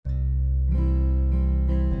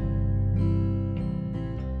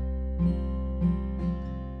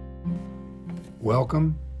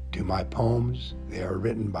Welcome to my poems. They are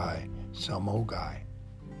written by some old guy.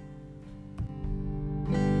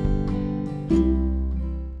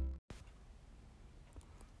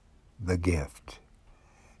 The gift.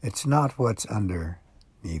 It's not what's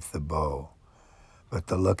underneath the bow, but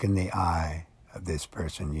the look in the eye of this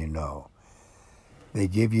person you know. They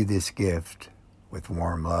give you this gift with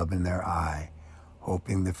warm love in their eye,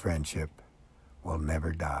 hoping the friendship will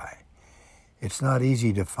never die. It's not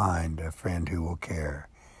easy to find a friend who will care,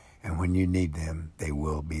 and when you need them, they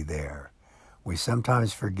will be there. We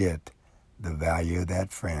sometimes forget the value of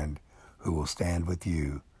that friend who will stand with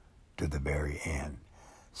you to the very end.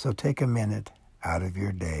 So take a minute out of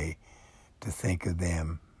your day to think of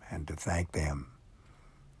them and to thank them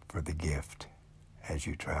for the gift as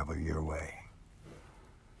you travel your way.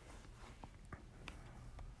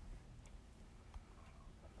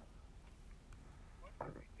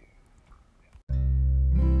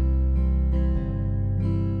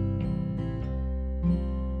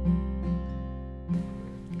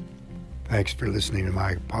 Thanks for listening to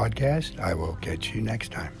my podcast. I will catch you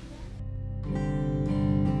next time.